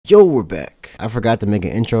Yo, we're back. I forgot to make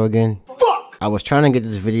an intro again. Fuck! I was trying to get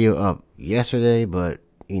this video up yesterday, but,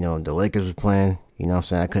 you know, the Lakers was playing. You know what I'm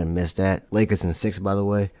saying? I couldn't miss that. Lakers in 6, by the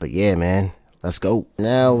way. But yeah, man. Let's go.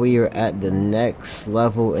 Now we are at the next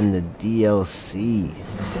level in the DLC.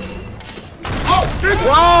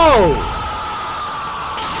 Whoa!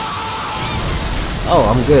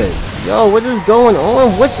 Oh, I'm good. Yo, what is going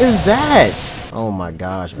on? What is that? Oh my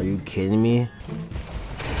gosh, are you kidding me?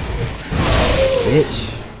 Bitch.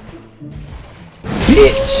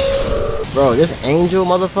 Bitch! Bro, this angel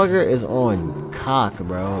motherfucker is on cock,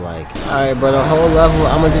 bro. Like, alright, bro, the whole level,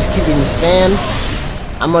 I'ma just keep getting spammed.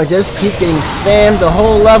 I'ma just keep getting spammed the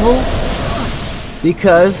whole level.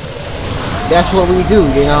 Because that's what we do,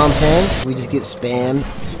 you know what I'm saying? We just get spammed.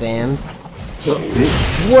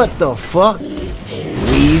 What the fuck?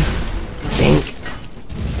 Weave. Bink.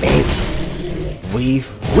 Bink. Weave.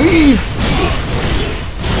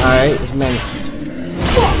 Alright, this man's...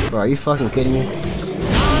 Bro, are you fucking kidding me?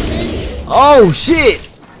 Oh, shit!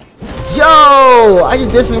 Yo! I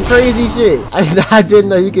just did some crazy shit. I didn't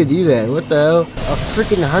know you could do that. What the hell? A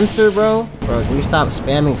freaking hunter, bro? Bro, can you stop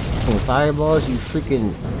spamming fucking fireballs, you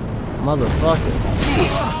freaking motherfucker?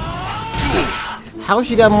 How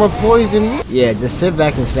she got more poison than me? Yeah, just sit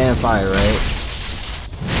back and spam fire, right?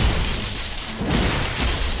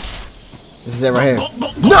 This is it right here.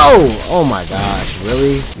 No! Oh my gosh,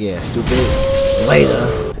 really? Yeah, stupid.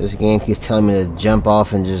 Later. This game keeps telling me to jump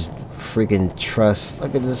off and just freaking trust.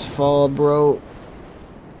 Look at this fall, bro.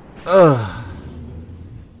 Ugh.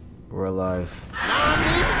 We're alive.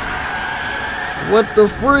 What the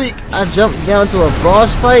freak? I jumped down to a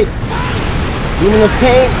boss fight? Demon of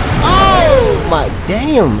Pain? Oh! My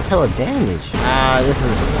damn, it's hella damage. Ah, this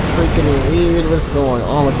is freaking weird. What's going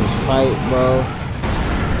on with this fight, bro?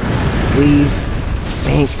 Weave.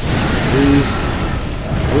 Bink.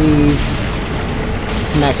 Weave.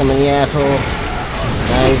 Smack him in the asshole.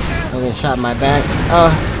 Nice. I'm gonna shot in my back.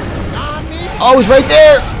 Oh, he's right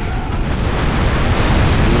there!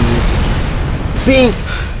 Weave.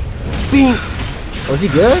 Bink. Was he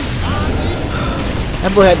good?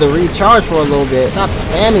 That boy had to recharge for a little bit. Stop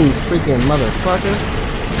spamming, you freaking motherfucker.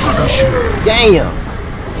 Damn.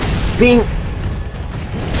 Bink.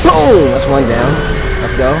 Boom. That's one down.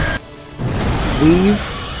 Let's go. Weave.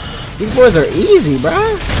 These boys are easy,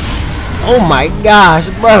 bruh. Oh my gosh,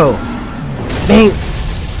 bro. Bink.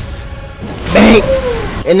 Bink.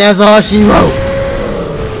 And that's all she wrote.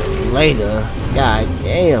 Later. God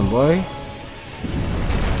damn, boy.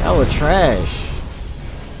 That was trash.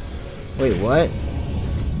 Wait, what?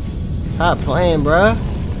 Stop playing, bruh.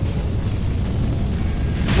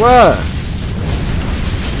 Bruh.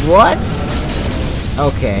 What?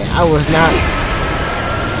 Okay, I was not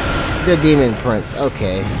the Demon Prince.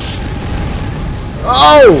 Okay.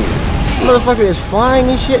 Oh! This motherfucker is flying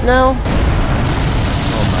and shit now?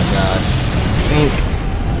 Oh my gosh. Tank.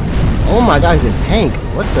 Oh my god, he's a tank.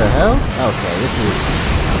 What the hell? Okay, this is...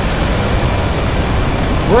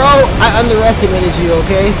 Bro, I underestimated you,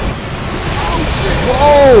 okay?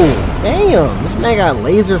 Whoa! Damn! This man got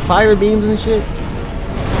laser fire beams and shit.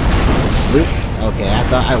 Okay, I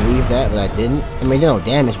thought I weaved that, but I didn't. I mean, no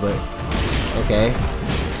damage, but... Okay.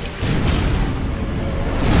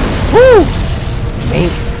 Woo!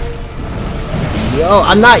 Tank. Yo,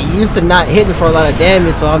 I'm not used to not hitting for a lot of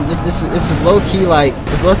damage, so I'm just this is low key like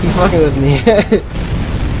it's low key fucking with me.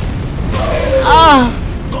 Ah.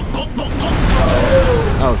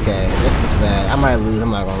 Okay, this is bad. I might lose.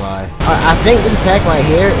 I'm not gonna lie. I think this attack right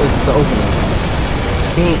here is the opening.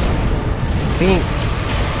 Bink, bink.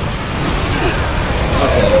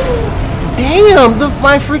 Okay. Damn,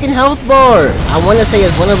 my freaking health bar. I want to say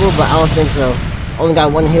it's winnable, but I don't think so. Only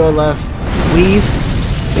got one hero left. Weave,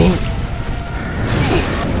 bink.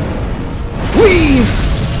 Weave!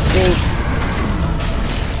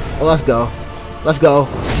 Oh, let's go. Let's go.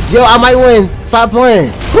 Yo, I might win. Stop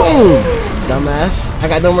playing. Boom! Dumbass. I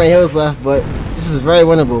got no more heals left, but this is very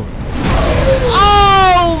winnable.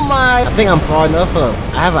 Oh my! I think I'm far enough up.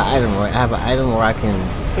 I have an item, right? I have an item where I can...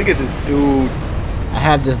 Look at this dude. I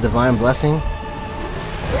have this Divine Blessing.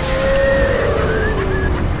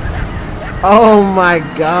 Oh my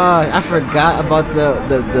god. I forgot about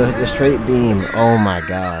the straight beam. Oh my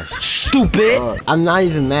gosh. Stupid. I'm not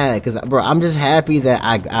even mad because, bro, I'm just happy that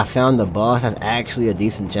I found the boss that's actually a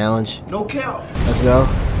decent challenge. No count. Let's go.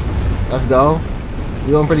 Let's go.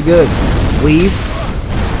 You're doing pretty good. Weave.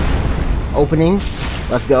 Opening.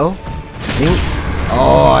 Let's go. Bing.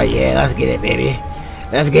 Oh yeah, let's get it, baby.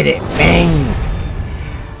 Let's get it. Bang.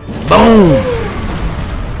 Boom.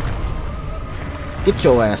 Get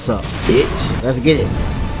your ass up, bitch. Let's get it.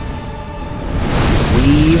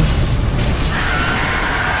 Weave.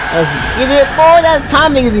 Let's get it, boy. That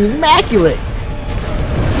timing is immaculate.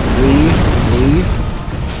 Leave.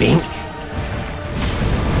 Bink.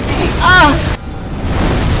 Ah!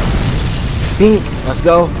 Bink. Let's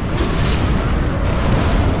go.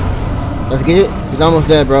 Let's get it. He's almost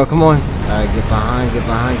dead, bro. Come on. Alright, get behind.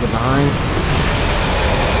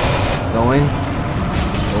 Go in.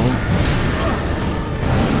 Boom.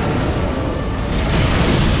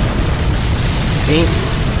 Bink.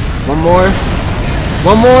 One more.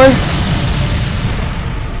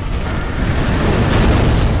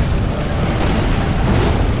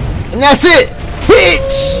 And that's it!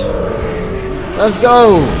 Bitch! Let's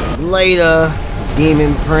go! Later,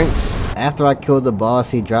 Demon Prince. After I killed the boss,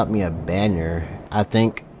 he dropped me a banner. I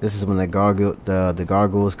think this is when the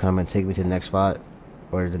gargoyles come and take me to the next spot.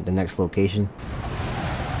 Or the next location.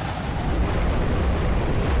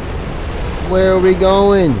 Where are we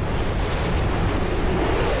going?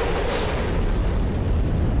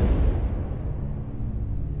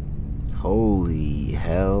 Holy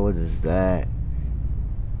hell, what is that?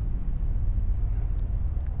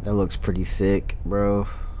 That looks pretty sick, bro.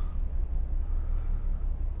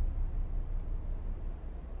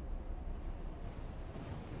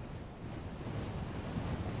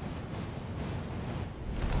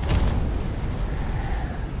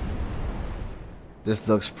 This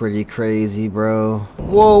looks pretty crazy, bro.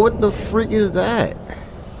 Whoa, what the freak is that?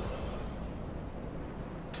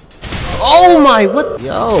 Oh my, what?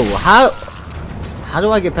 Yo, how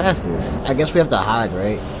do I get past this? I guess we have to hide,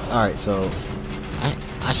 right? Alright, so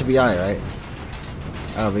I should be alright, right?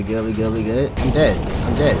 Oh, we good. I'm dead.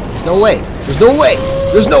 There's no way.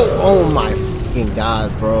 Oh my fucking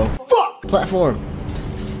god, bro. Fuck! Platform.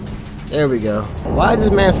 There we go. Why is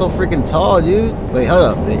this man so freaking tall, dude? Wait, hold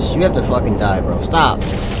up, bitch. You have to fucking die, bro. Stop.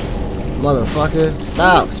 Motherfucker.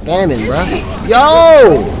 Stop spamming, bro.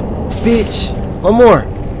 Yo! Bitch. One more.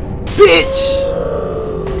 Bitch!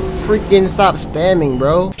 Freaking stop spamming,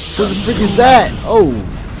 bro. What the freak is that? Oh.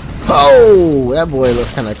 Oh! That boy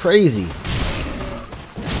looks kind of crazy.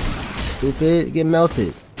 Stupid. Get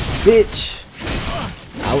melted. Bitch.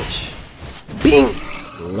 Ouch. Bing!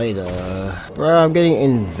 Later. Bro, I'm getting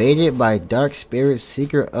invaded by Dark Spirit,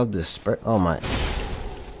 Seeker of the Spirit. Oh my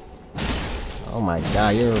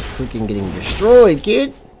god, you're freaking getting destroyed,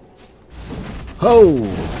 kid. Ho!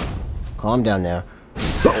 Calm down now.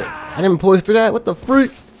 I didn't pull through that. What the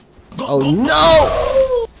freak? Oh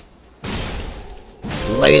no!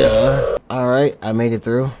 Later. Alright, I made it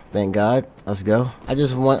through. Thank God. Let's go. I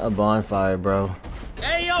just want a bonfire, bro.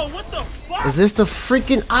 Hey yo, what the fuck? Is this the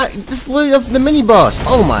freaking this is literally the mini boss?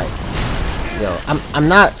 Oh my. Yo, I'm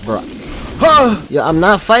not, bro. Yo, I'm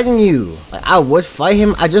not fighting you. Like, I would fight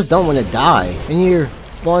him. I just don't want to die. In here,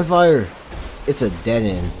 bonfire. It's a dead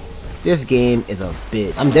end. This game is a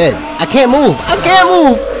bitch. I'm dead. I can't move.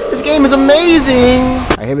 This game is amazing.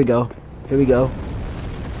 Alright, here we go.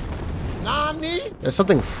 Nani? There's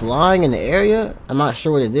something flying in the area. I'm not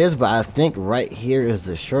sure what it is, but I think right here is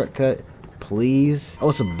the shortcut. Please. Oh,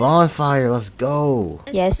 it's a bonfire. Let's go.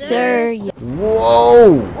 Yes, sir.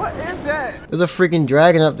 Whoa. What is that? There's a freaking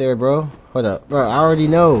dragon up there, bro. Hold up. Bro, I already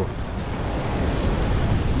know.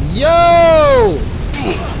 Yo!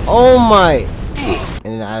 Oh my.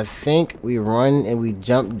 And I think we run and we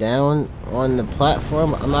jump down on the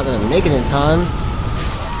platform. I'm not gonna make it in time.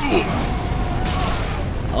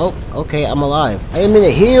 Oh, okay, I'm alive. I am in a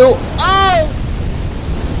heal. Oh!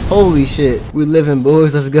 Holy shit. We living,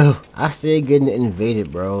 boys. Let's go. I stay getting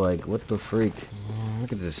invaded, bro. Like, what the freak?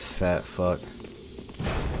 Look at this fat fuck.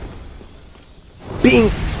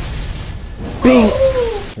 Bing! Bing!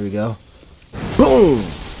 Here we go. Boom!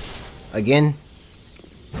 Again.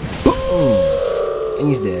 Boom! And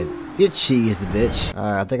he's dead. Get cheesed, bitch.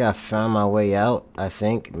 Alright, I think I found my way out. I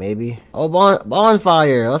think, maybe. Oh,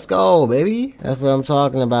 bonfire. Let's go, baby. That's what I'm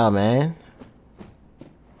talking about, man.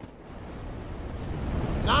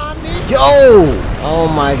 Yo! Oh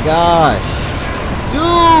my gosh.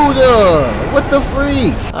 Dude! What the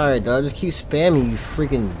freak? Alright, dog. Just keep spamming, you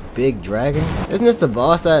freaking big dragon. Isn't this the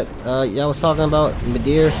boss that y'all was talking about?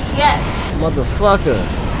 Midir? Yes. Motherfucker.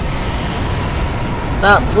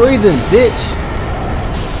 Stop breathing, bitch.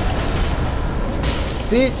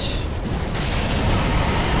 Bitch.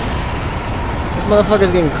 This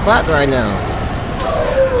motherfucker's getting clapped right now.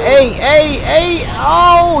 Hey, hey, hey!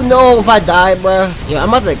 Oh no! If I die, bruh. Yeah, I'm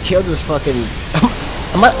about to kill this fucking.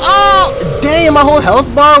 Oh, damn! My whole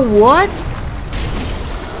health bar. What?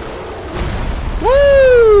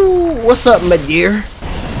 Woo! What's up, my dear?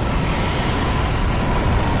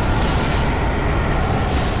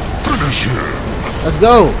 Finish him. Let's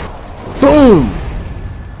go! Boom!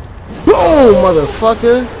 Boom,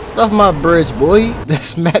 motherfucker! Get off my bridge, boy.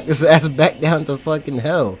 Smack his ass back down to fucking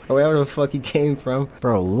hell. Or wherever the fuck he came from.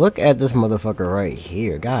 Bro, look at this motherfucker right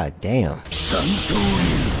here. God damn.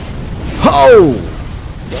 Oh!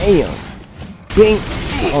 Damn. Bing.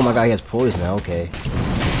 Oh my god, he has poison now. Okay.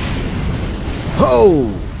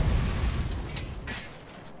 Oh!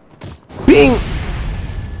 Bing!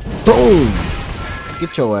 Boom!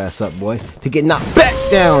 Get your ass up, boy. To get knocked back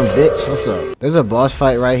down, bitch. What's up? There's a boss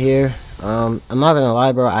fight right here. I'm not gonna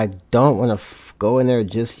lie, bro. I don't want to go in there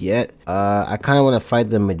just yet. I kind of want to fight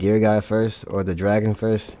the Madeira guy first, or the dragon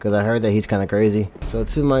first, because I heard that he's kind of crazy. So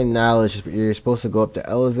to my knowledge, you're supposed to go up the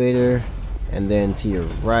elevator, and then to your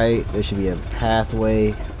right, there should be a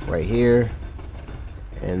pathway right here.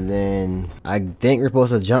 And then I think we're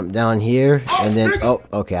supposed to jump down here, and then oh,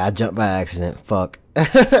 okay, I jumped by accident. Fuck.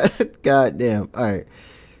 God damn. All right.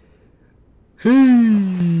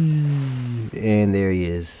 And there he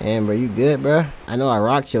is. Damn, bro, you good, bro? I know I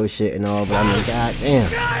rocked your shit and all, but I mean, god damn,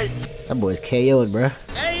 that boy's KO'd, bro.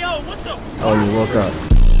 Hey, yo, what the? Oh, and you woke up.